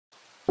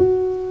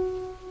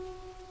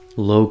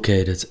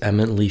Located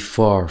eminently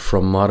far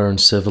from modern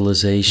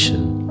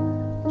civilization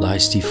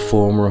lies the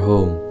former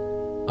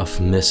home of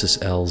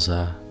Mrs.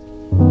 Elsa.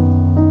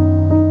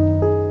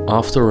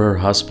 After her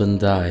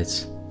husband died,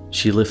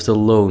 she lived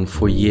alone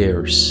for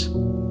years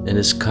in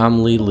this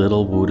comely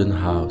little wooden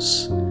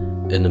house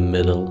in the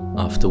middle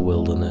of the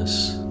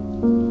wilderness.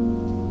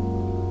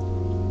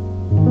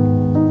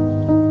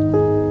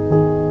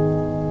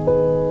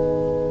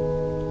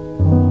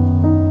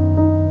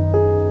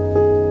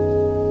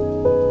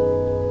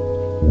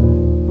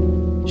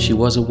 She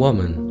was a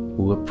woman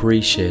who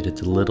appreciated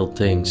the little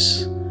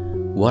things,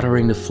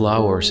 watering the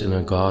flowers in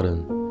her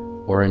garden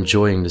or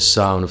enjoying the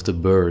sound of the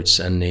birds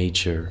and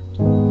nature.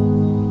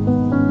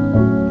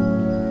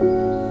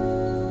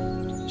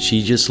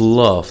 She just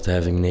loved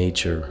having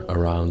nature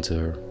around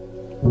her.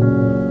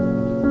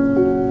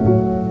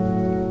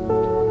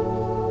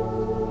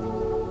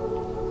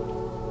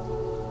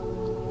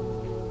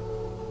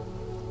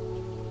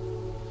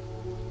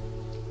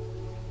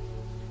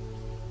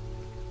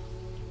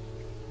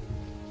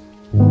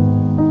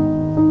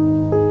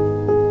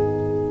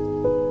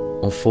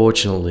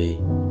 Unfortunately,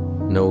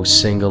 no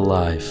single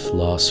life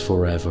lasts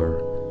forever,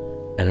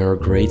 and her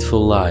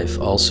grateful life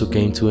also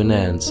came to an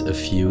end a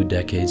few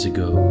decades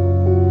ago.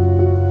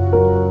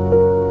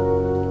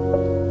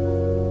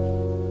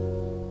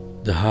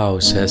 The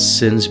house has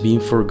since been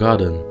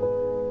forgotten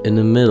in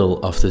the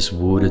middle of this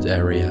wooded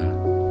area.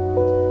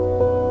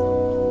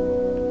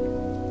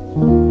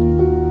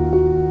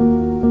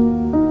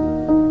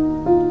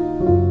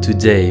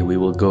 Today we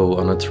will go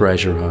on a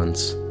treasure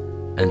hunt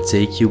and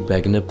take you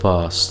back in the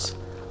past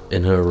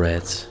in her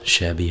red,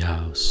 shabby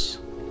house.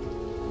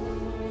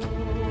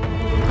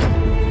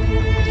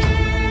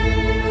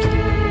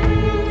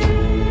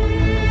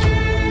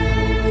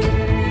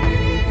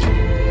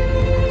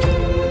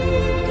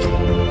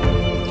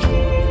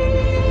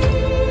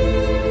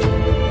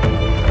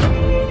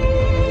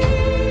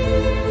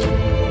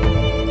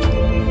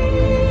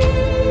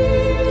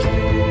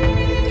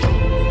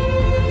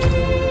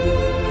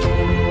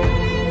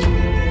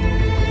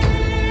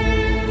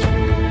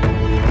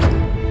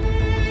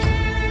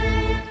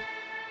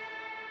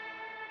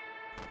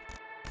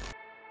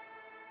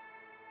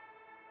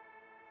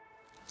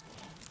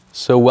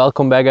 So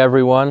welcome back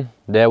everyone.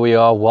 There we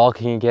are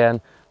walking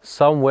again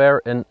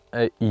somewhere in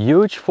a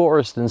huge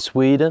forest in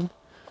Sweden.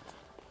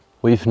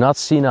 We've not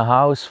seen a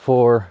house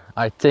for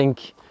I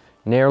think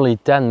nearly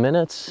 10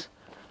 minutes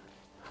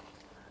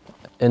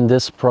in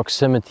this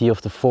proximity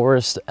of the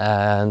forest,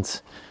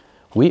 and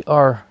we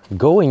are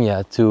going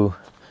yet to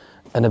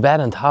an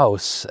abandoned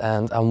house,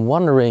 and I'm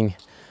wondering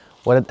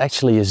what it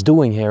actually is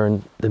doing here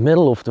in the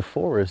middle of the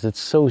forest. It's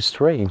so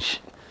strange.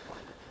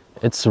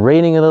 It's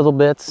raining a little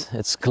bit,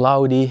 it's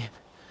cloudy,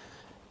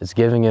 it's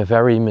giving a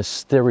very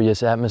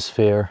mysterious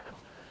atmosphere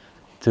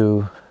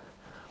to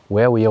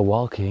where we are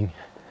walking.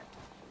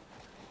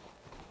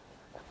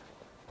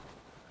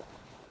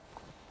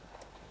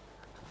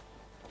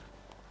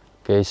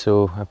 Okay,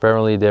 so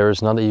apparently there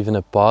is not even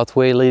a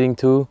pathway leading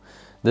to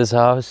this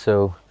house,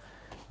 so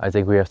I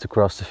think we have to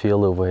cross the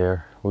field over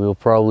here. We will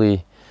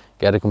probably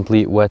get a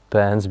complete wet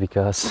pants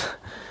because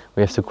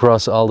we have to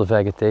cross all the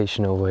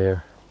vegetation over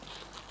here.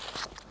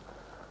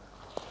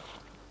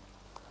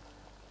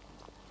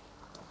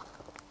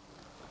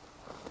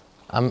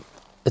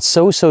 It's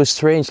so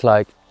strange,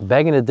 like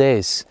back in the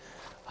days,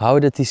 how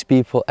did these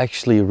people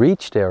actually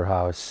reach their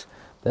house?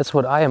 That's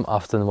what I am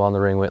often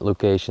wondering with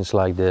locations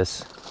like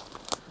this.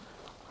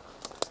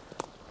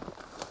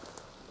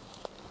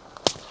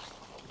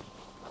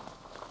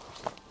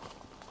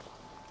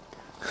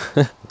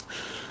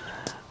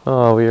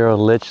 Oh, we are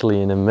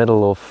literally in the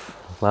middle of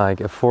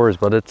like a forest,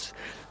 but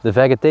the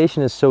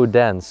vegetation is so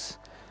dense.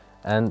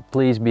 And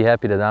please be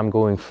happy that I'm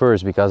going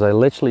first, because I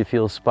literally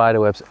feel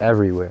spiderwebs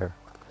everywhere.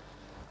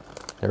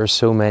 There are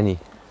so many.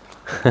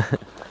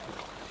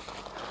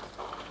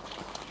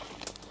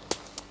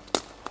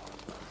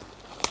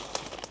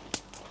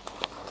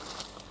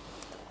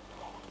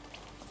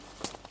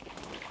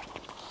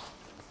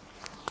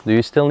 Do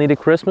you still need a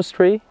Christmas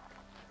tree?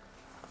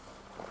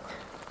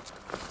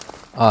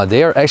 Ah,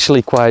 they are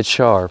actually quite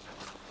sharp.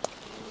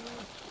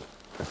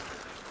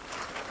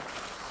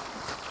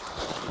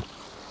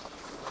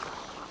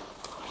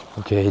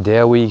 Okay,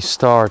 there we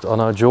start on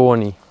our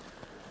journey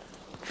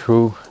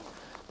through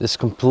this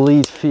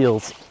complete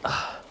field,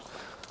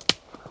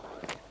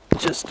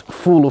 just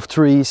full of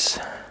trees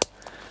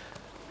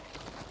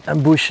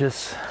and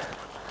bushes.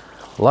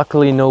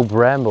 Luckily no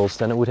brambles,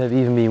 then it would have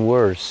even been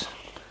worse.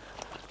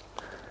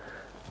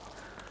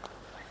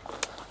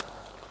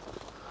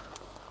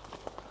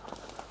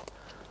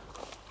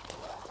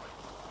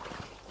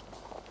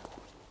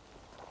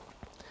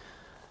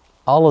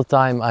 All the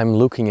time I'm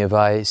looking if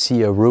I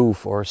see a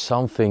roof or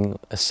something,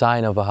 a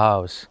sign of a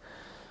house.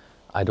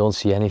 I don't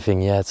see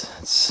anything yet.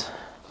 It's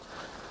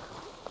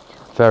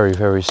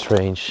very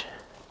strange.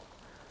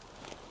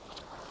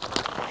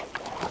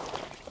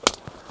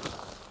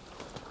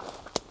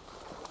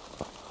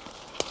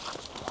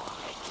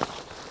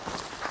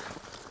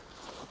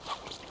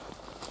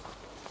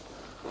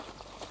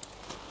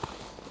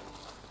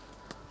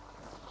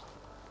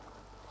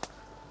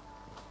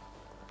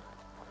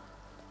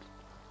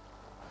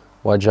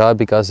 Watch out,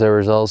 because there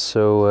is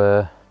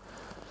also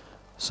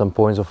some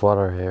points of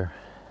water here.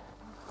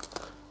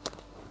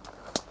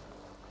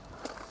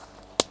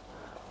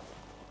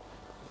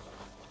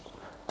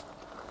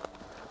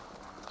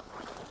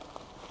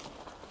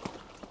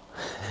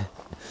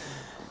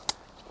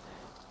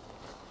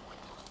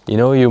 You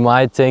know, you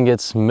might think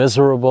it's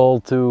miserable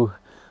to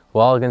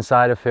walk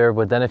inside of here,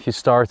 but then if you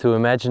start to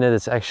imagine it,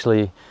 it's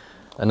actually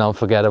an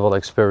unforgettable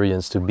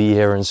experience to be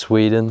here in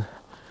Sweden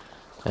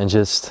and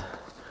just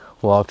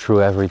walk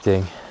through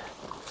everything.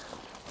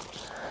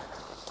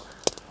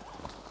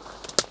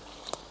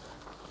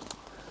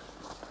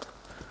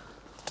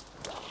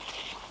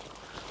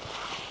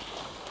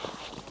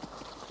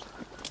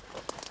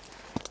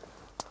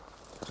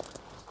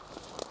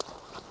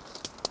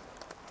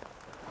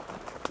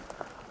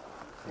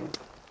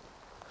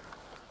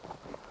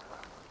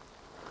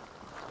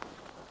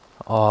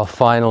 Oh,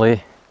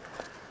 finally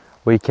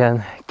we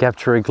can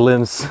capture a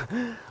glimpse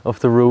of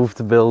the roof of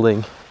the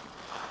building.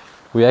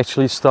 We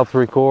actually stopped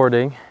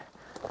recording,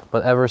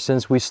 but ever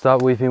since we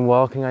stopped we've been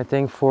walking, I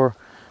think, for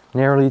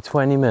nearly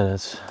 20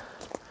 minutes.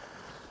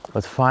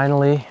 But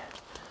finally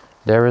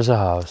there is a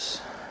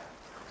house.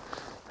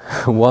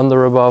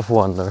 Wonder above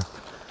wonder.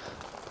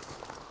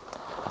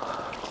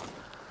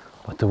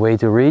 But the way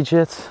to reach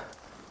it,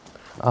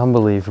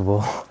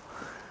 unbelievable.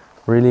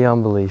 Really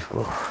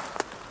unbelievable.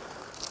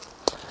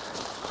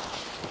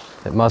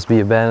 It must be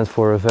abandoned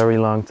for a very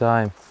long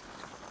time.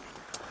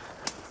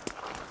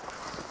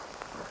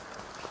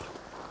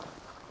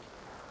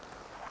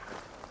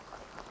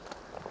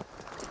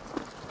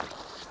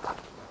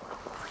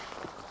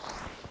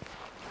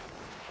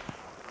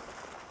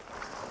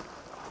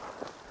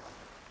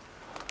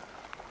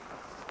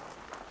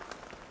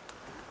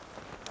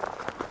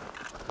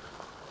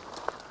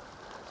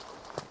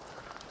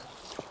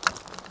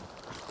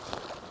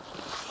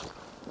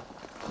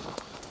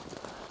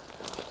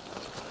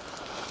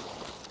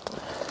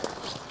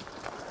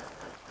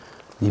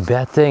 The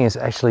bad thing is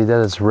actually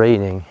that it's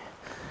raining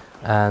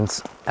and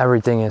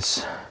everything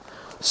is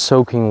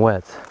soaking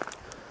wet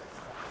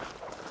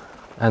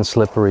and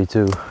slippery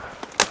too.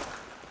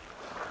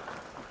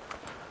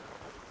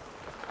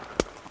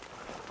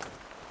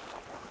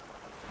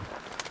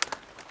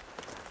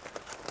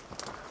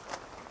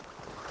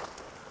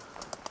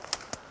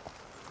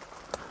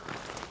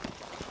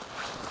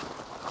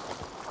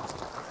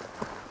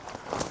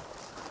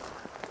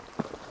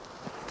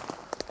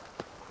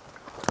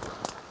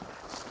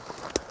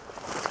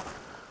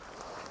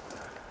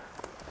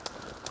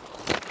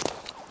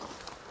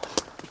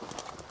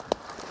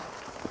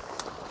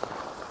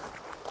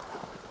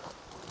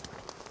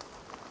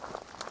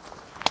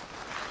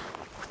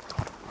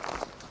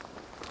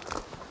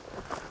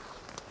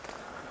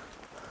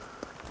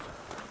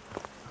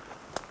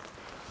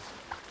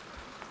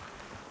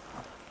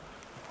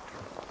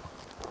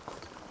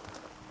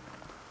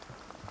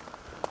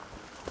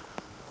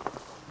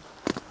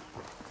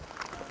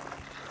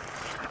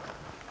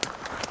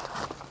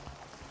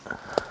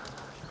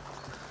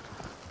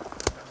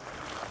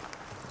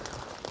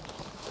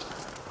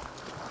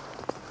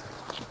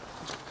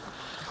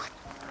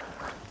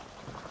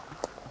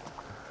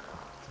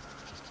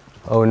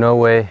 Oh, no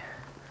way.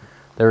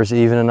 There's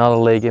even another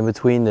lake in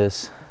between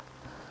this.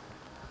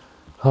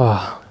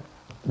 Oh,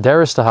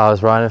 there is the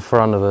house right in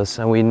front of us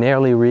and we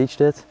nearly reached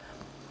it,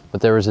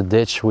 but there is a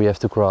ditch we have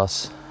to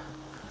cross.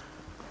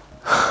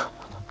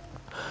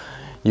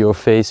 Your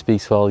face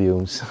speaks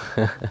volumes.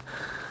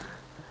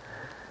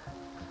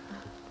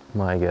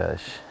 My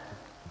gosh.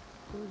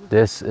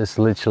 This is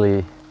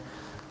literally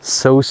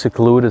so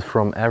secluded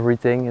from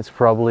everything. It's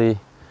probably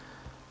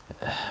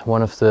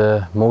one of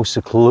the most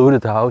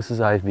secluded houses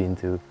I've been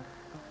to.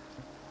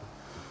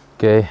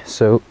 Okay,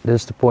 so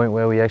this is the point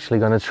where we're actually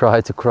gonna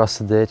try to cross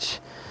the ditch.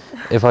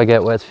 If I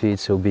get wet feet,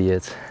 so be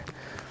it.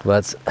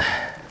 But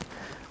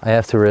I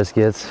have to risk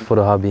it for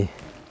the hobby.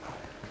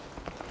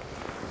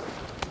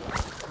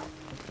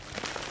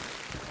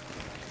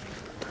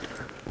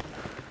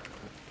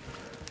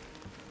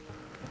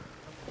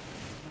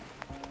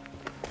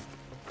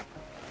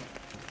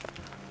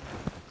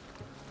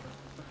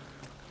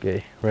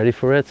 Okay, ready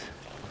for it?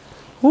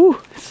 Woo,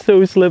 it's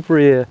so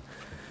slippery here.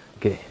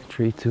 Okay,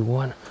 3, 2,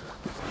 1.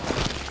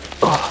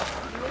 Oh.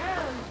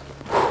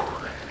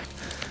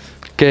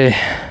 Okay,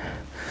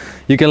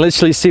 you can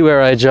literally see where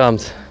I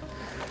jumped.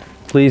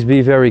 Please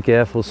be very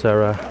careful,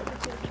 Sarah.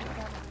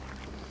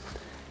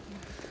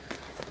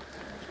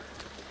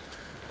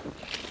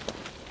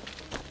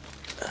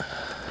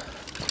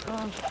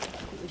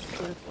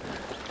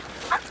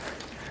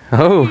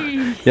 Oh,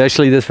 you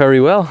actually did very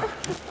well.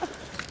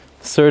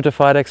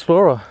 Certified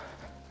explorer.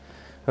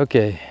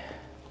 Okay,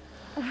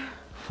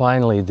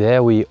 finally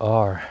there we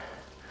are.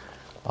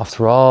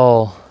 After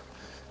all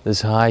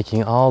this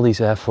hiking, all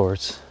these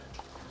efforts.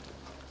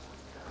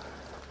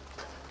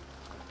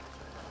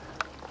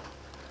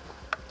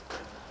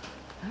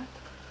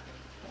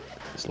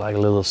 It's like a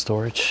little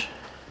storage.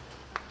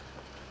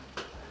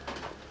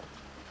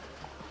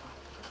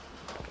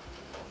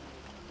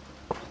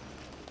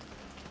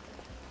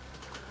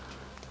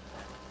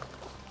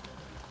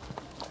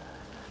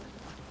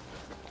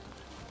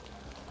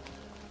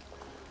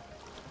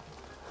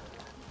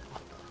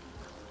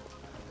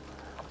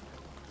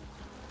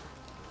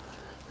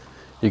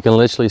 You can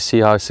literally see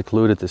how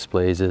secluded this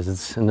place is.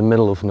 It's in the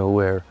middle of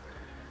nowhere.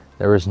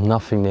 There is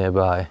nothing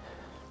nearby.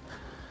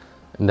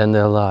 And then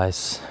there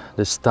lies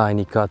this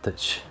tiny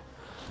cottage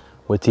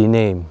with the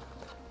name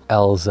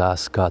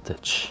Elsa's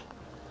cottage.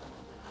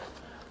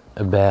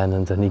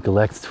 Abandoned and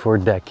neglected for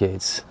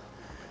decades.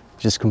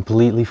 Just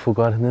completely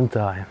forgotten in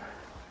time.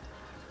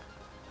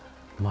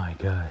 My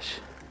gosh.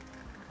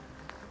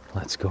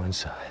 Let's go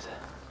inside.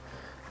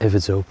 If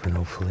it's open,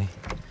 hopefully.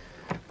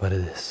 But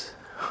it is.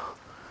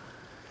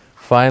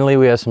 Finally,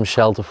 we have some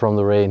shelter from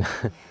the rain.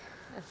 So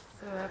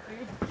happy.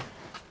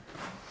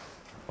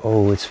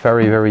 Oh, it's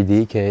very, very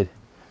decayed.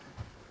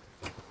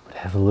 But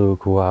have a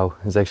look, wow.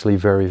 It's actually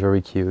very,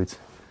 very cute.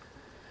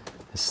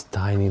 This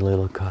tiny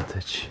little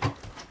cottage.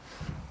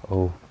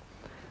 Oh,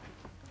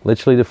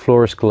 literally the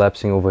floor is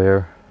collapsing over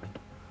here.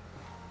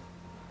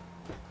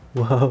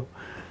 Wow.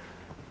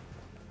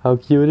 How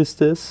cute is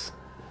this?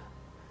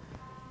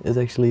 It's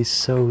actually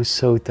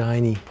so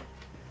tiny.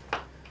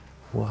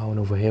 Wow, and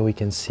over here we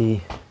can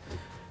see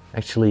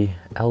actually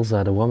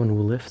Elsa, the woman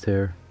who lived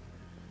there.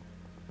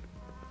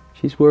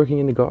 She's working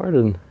in the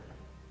garden.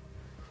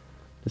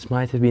 This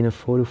might have been a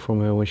photo from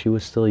her when she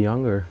was still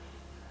younger.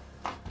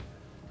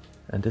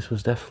 And this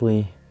was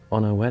definitely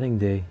on her wedding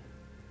day.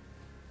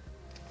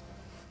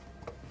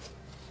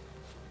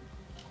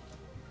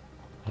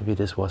 Maybe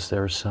this was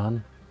their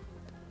son.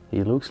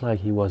 He looks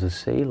like he was a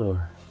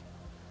sailor.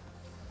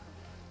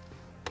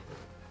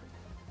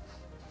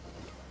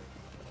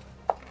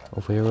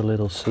 Over here a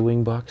little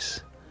sewing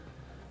box.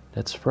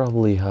 That's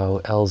probably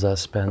how Elsa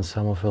spent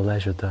some of her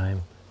leisure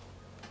time.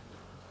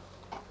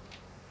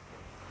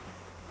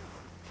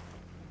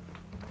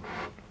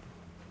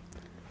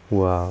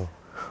 Wow.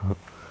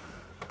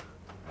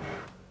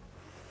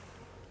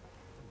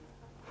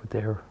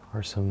 There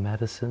are some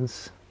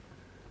medicines.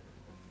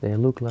 They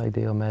look like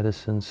they are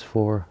medicines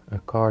for a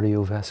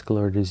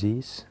cardiovascular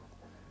disease.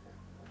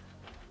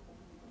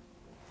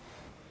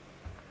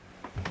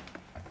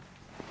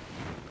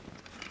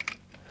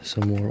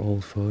 Some more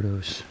old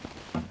photos.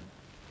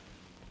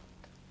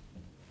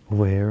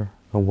 Over here,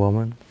 a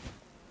woman.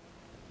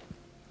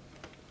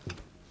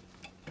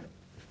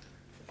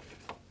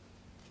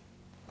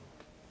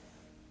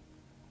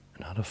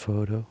 Another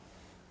photo.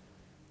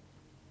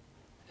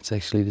 It's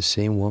actually the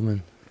same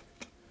woman.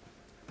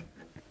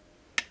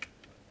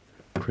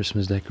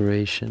 Christmas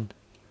decoration.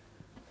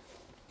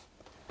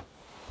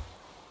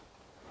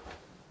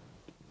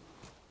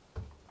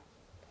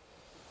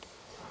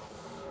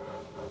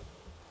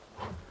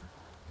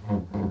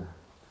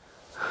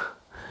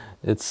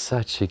 It's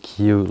such a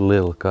cute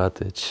little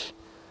cottage.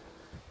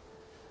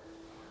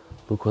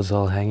 Look what's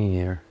all hanging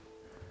here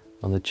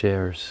on the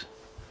chairs.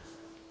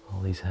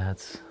 All these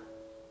hats.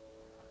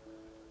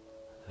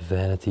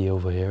 Vanity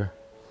over here.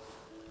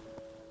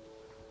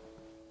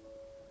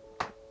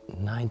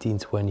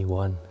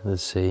 1921, the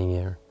saying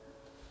here.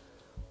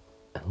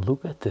 And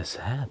look at this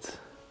hat.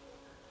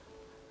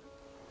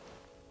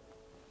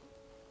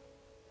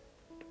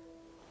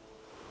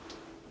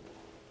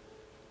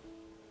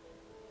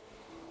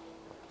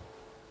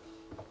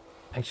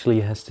 Actually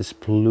it has this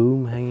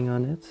plume hanging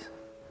on it.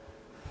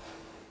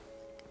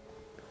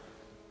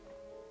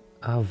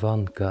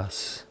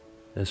 𝗦𝘁cie𝗿𝗆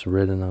is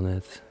written on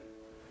it.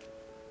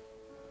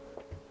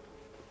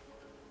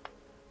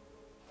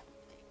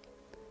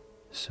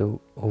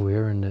 So over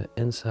here in the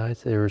inside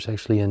there is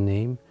actually a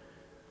name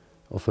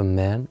of a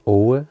man,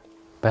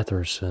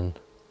 𝗦𝘁cie𝗿𝗆.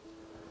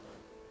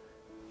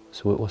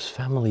 So it was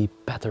family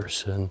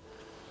Patterson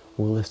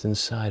who lived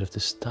inside of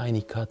this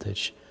tiny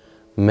cottage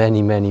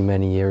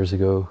many years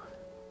ago.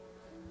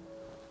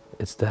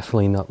 It's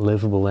definitely not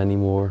livable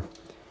anymore.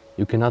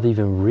 You cannot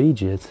even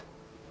reach it.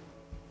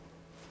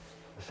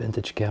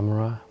 Vintage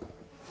camera.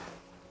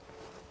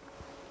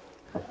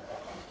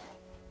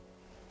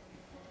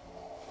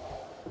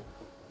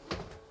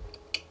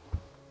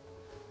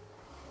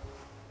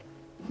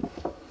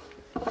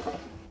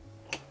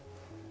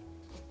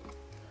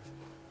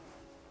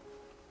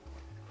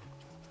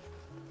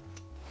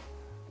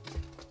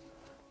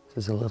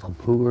 This is a little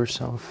book or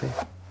something.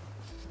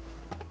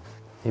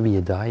 Maybe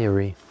a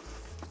diary.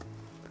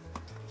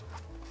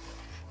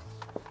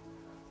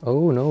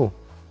 Oh no,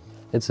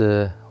 it's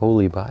a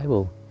Holy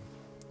Bible.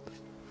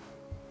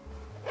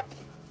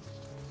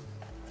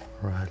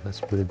 Right,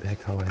 let's put it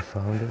back how I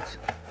found it.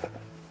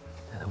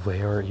 And over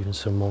here are even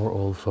some more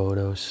old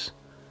photos.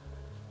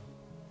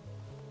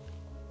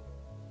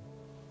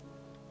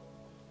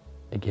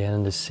 Again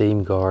in the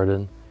same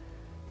garden,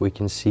 we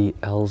can see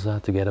Elsa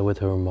together with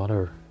her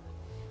mother.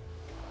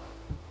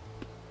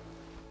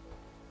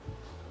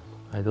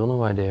 I don't know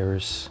why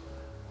there's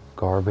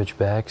garbage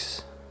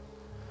bags.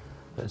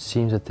 It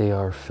seems that they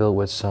are filled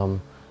with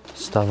some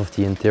stuff of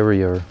the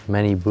interior,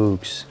 many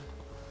books.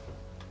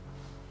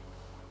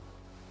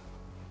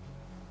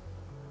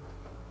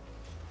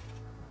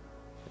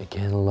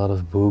 Again, a lot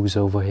of books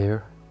over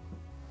here.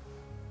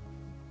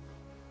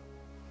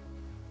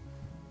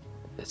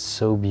 It's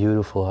so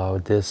beautiful how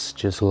this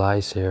just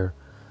lies here,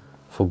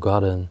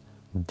 forgotten,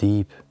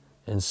 deep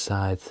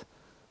inside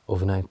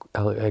of an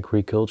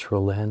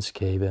agricultural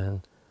landscape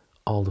and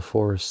all the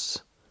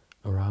forests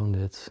around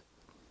it.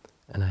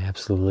 And I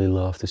absolutely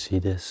love to see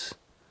this.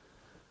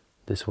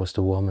 This was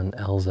the woman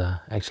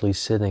Elsa actually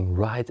sitting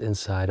right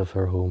inside of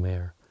her home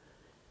here.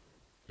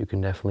 You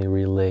can definitely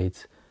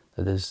relate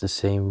that this is the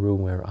same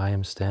room where I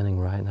am standing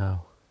right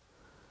now.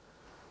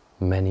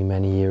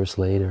 Many years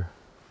later.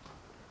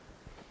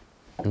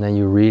 And then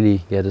you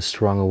really get a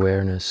strong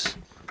awareness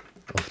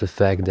of the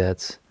fact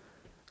that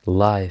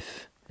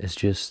life is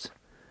just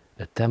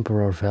a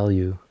temporal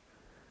value.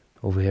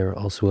 Over here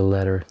also a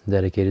letter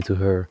dedicated to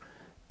her,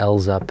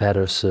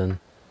 𝗦𝘁cie𝗿𝗆𝗆,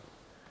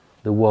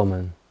 the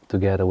woman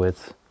together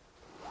with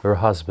her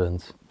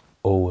husband,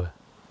 𝗦𝘁cie𝗿𝗆𝗆.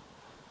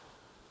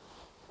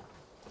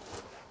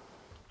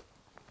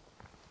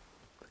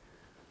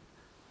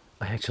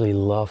 I actually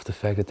love the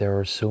fact that there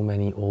are so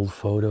many old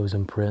photos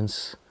and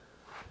prints.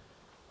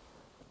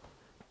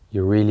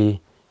 You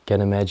really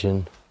can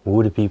imagine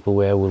who the people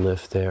were who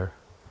lived there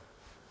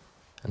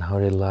and how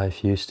their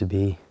life used to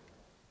be.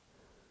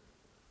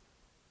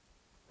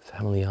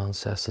 Family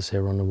ancestors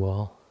here on the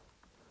wall.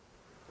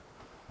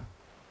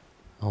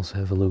 Also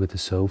have a look at the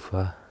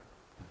sofa.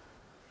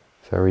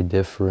 Very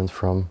different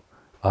from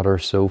other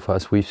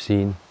sofas we've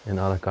seen in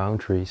other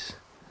countries.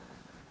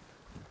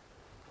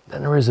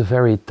 Then there is a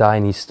very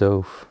tiny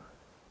stove.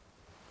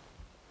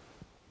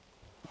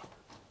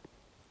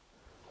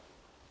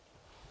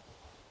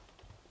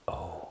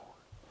 Oh,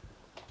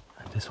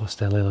 and this was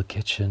their little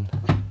kitchen.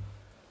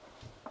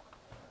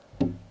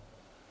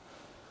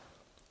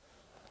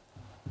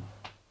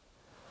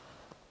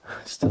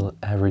 Still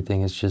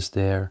everything is just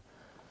there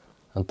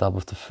on top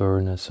of the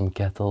furnace, some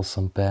kettles,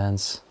 some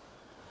pans.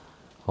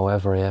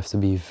 However, I have to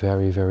be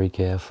very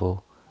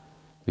careful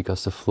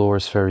because the floor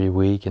is very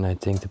weak and I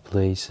think the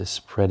place is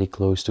pretty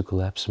close to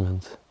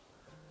collapsement.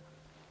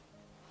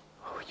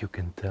 Oh, you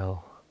can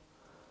tell.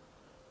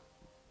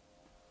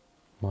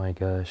 My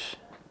gosh.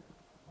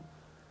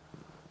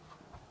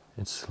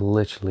 It's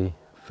literally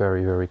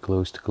very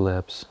close to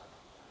collapse.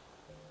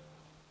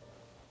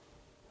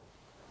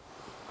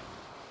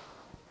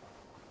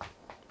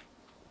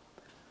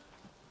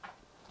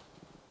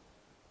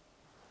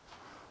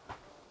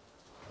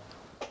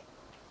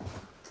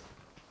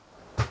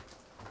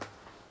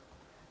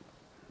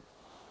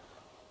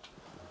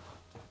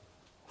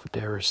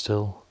 There is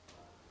still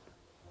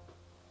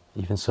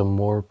even some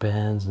more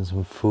pans and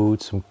some food,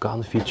 some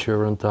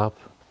confiture on top.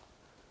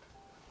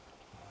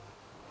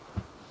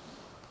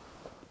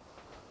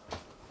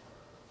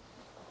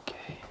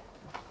 Okay.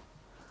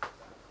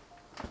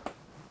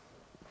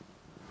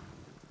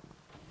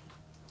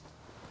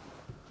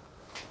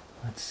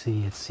 Let's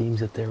see, it seems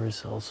that there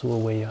is also a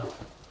way up.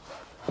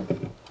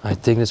 I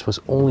think this was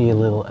only a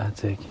little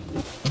attic.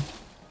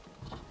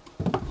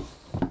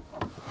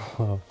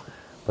 Oh,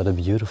 but a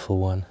beautiful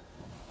one.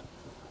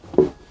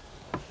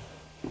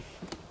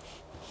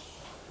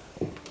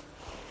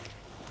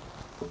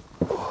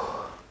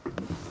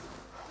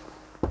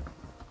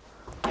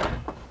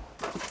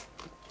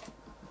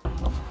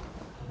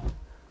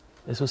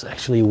 This was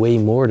actually way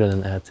more than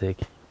an attic.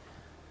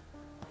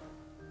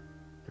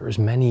 There was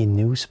many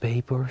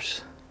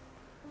newspapers.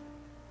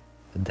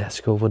 A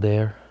desk over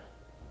there.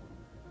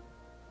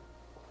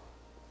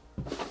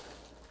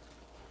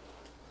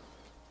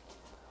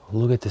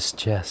 Look at this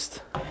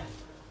chest.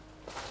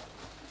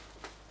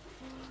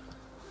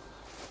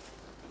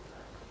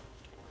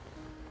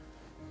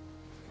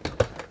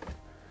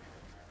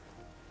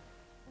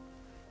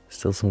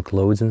 Still some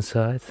clothes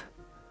inside.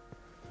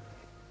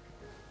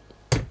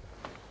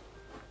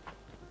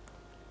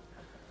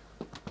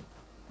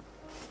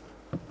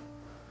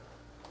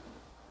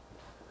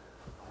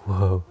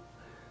 Whoa.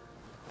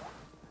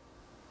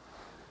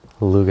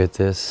 Look at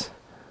this.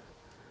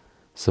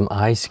 Some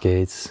ice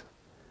skates.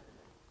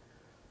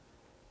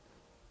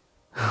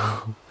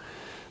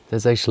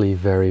 That's actually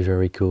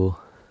very cool.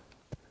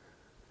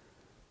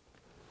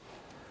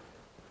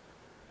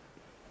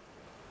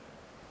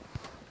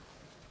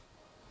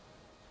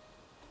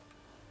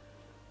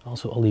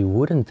 Also all the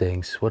wooden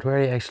things, what were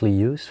they actually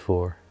used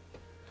for?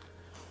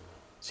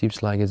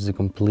 Seems like it's a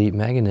complete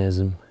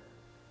mechanism.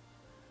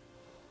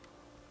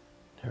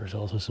 There's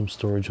also some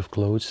storage of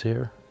clothes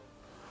here.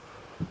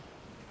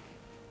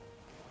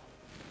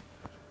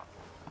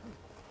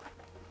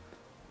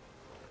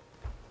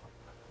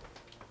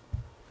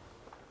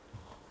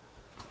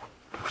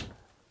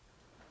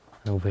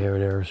 Over here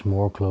there's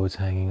more clothes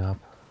hanging up.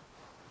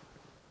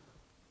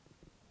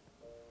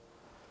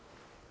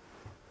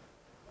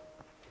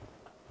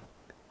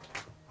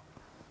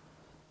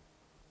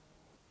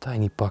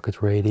 Tiny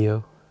pocket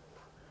radio.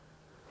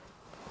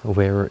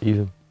 Over here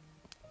even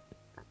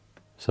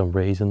some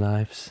razor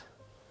knives.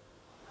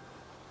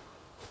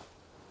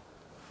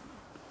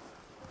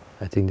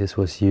 I think this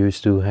was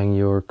used to hang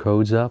your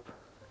coats up.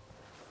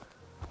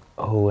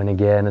 Oh, and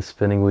again a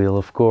spinning wheel,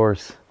 of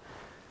course.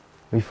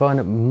 We found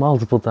it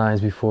multiple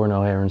times before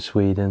now here in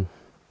Sweden.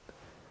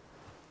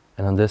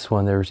 And on this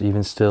one there's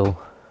even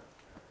still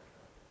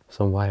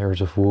some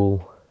wires of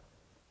wool.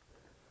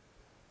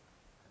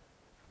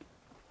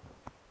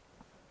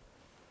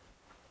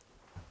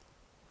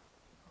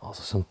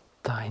 Also some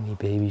tiny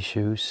baby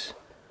shoes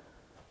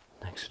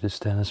next to this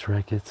tennis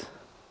racket.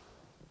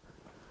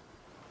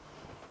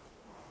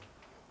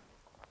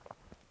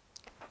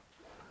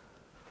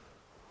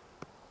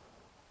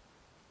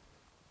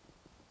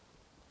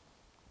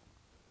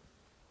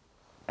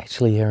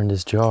 Actually, here in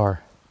this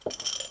jar,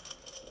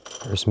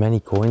 there's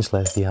many coins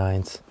left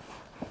behind.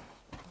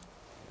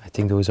 I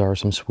think those are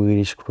some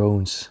Swedish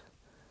krones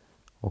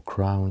or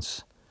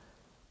crowns.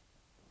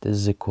 This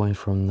is a coin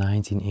from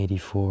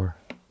 1984.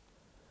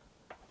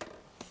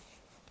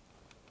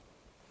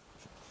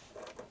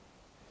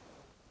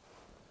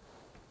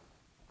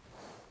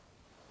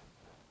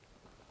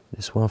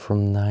 This one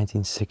from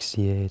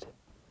 1968.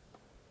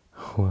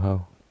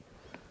 Wow,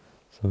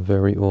 some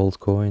very old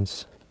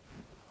coins.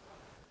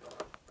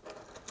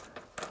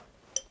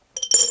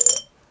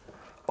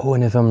 Oh,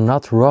 and if I'm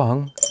not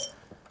wrong,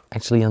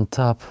 actually on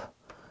top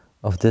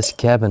of this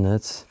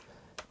cabinet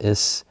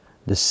is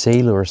the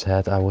sailor's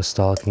hat I was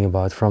talking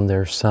about from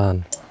their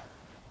son.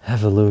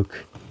 Have a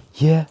look.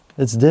 Yeah,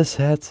 it's this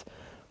hat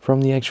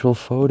from the actual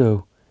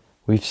photo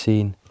we've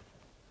seen.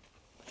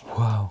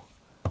 Wow.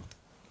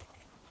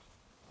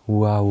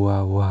 Wow,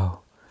 wow, wow.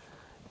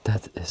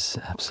 That is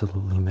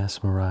absolutely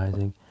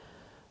mesmerizing.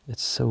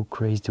 It's so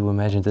crazy to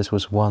imagine this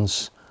was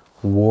once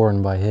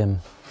worn by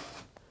him.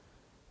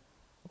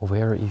 Or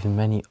were even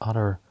many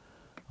other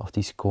of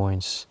these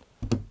coins.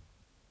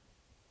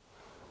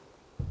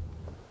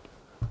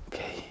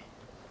 Okay,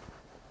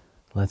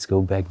 let's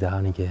go back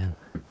down again.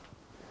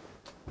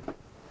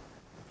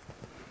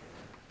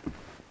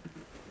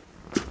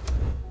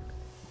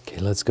 Okay,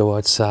 let's go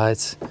outside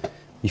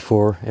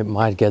before it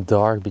might get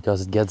dark,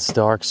 because it gets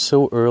dark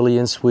so early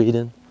in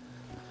Sweden.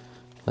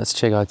 Let's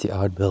check out the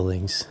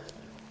outbuildings.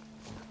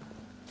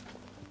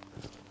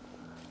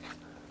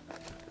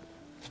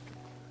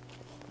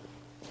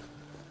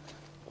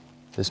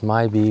 This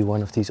might be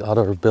one of these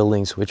other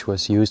buildings which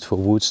was used for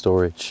wood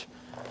storage,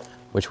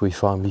 which we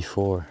found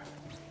before.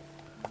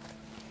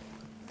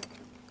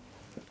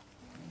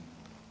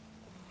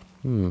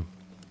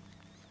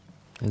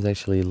 It's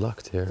actually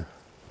locked here.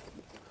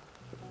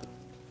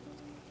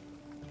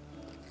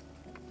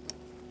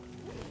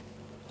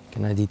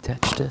 Can I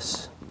detach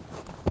this?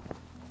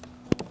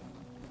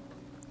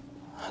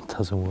 It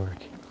doesn't work.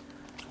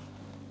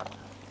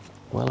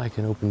 Well, I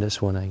can open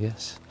this one, I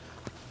guess.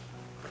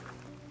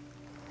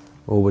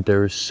 Oh, but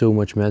there is so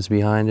much mess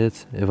behind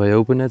it. If I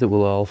open it, it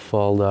will all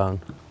fall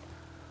down.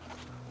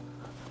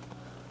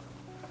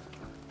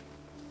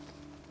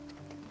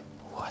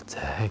 What the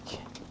heck?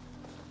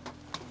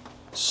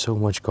 So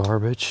much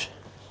garbage.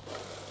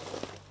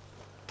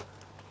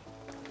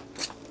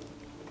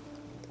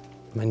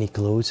 Many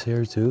clothes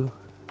here too.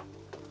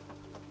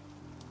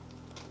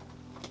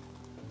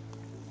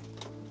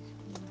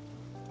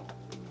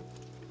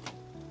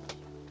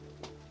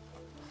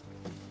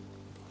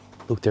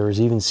 Look, there is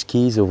even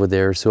skis over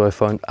there. So I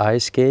found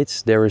ice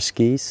skates, there are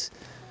skis.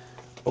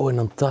 Oh, and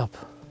on top,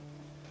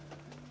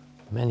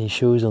 many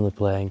shoes on the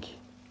plank.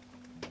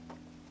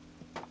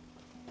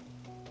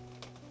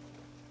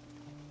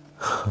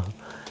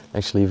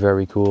 Actually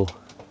very cool.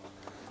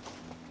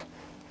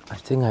 I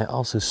think I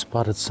also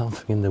spotted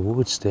something in the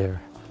woods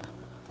there.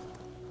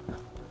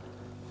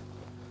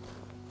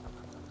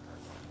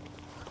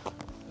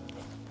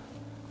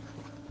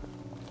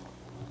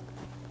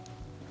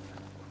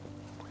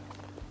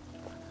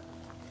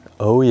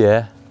 Oh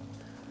yeah,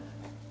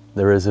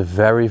 there is a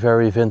very,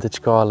 very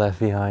vintage car left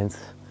behind.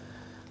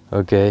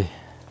 Okay,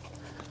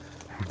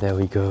 there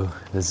we go.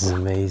 This is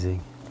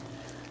amazing.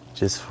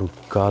 Just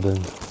forgotten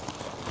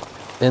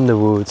in the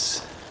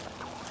woods.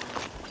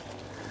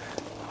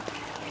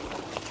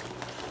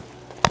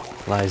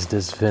 Lies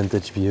this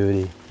vintage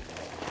beauty.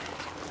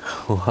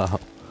 Wow,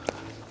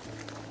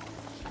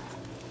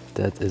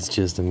 that is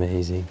just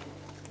amazing.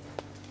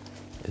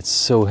 It's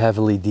so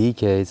heavily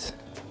decayed.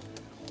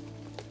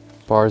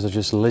 Bars are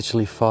just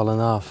literally falling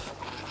off.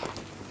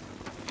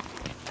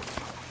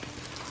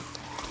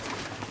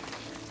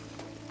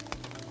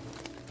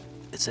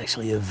 It's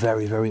actually a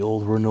very, very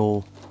old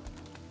Renault.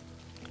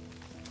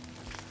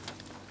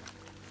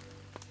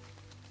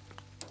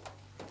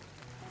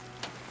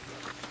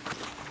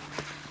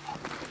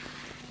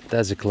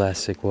 That's a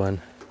classic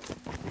one,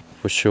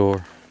 for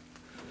sure.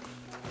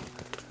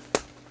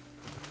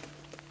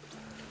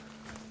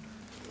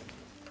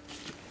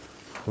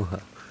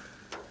 Wow.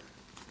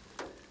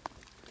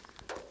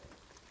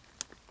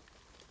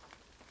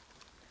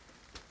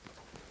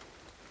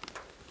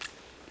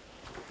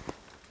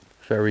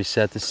 Very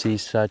sad to see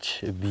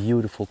such a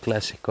beautiful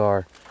classic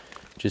car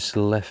just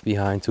left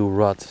behind to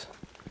rot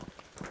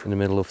in the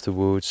middle of the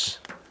woods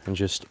and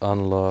just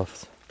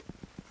unloved.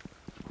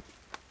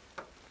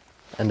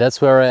 And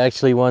that's where I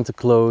actually want to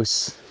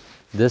close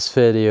this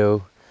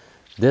video.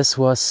 This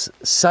was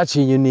such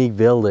a unique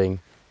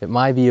building. It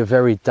might be a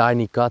very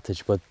tiny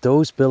cottage, but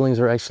those buildings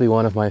are actually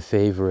one of my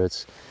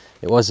favorites.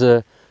 It was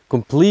a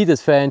complete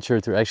adventure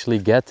to actually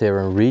get there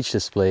and reach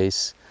this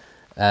place.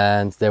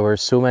 And there were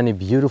so many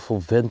beautiful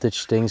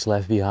vintage things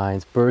left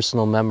behind,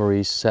 personal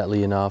memories,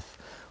 sadly enough,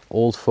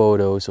 old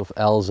photos of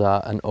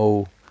Elsa and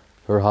𝗏𝗏,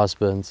 her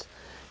husband,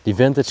 the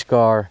vintage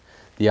car,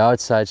 the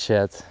outside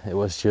shed. It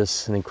was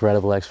just an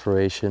incredible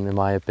exploration in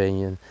my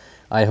opinion.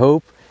 I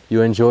hope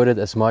you enjoyed it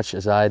as much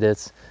as I did,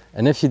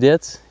 and if you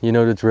did, you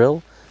know the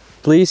drill.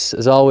 Please,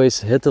 as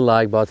always, hit the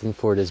like button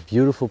for this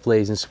beautiful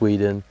place in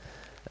Sweden.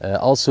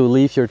 Also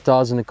leave your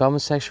thoughts in the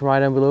comment section right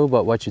down below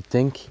about what you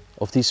think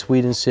of these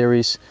Sweden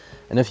series.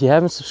 And if you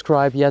haven't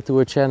subscribed yet to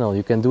our channel,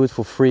 you can do it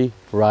for free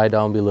right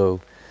down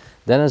below.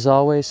 Then as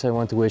always, I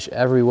want to wish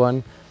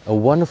everyone a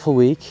wonderful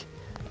week,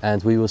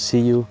 and we will see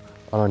you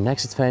on our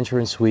next adventure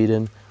in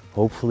Sweden,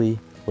 hopefully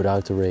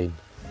without the rain.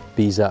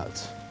 Peace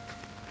out.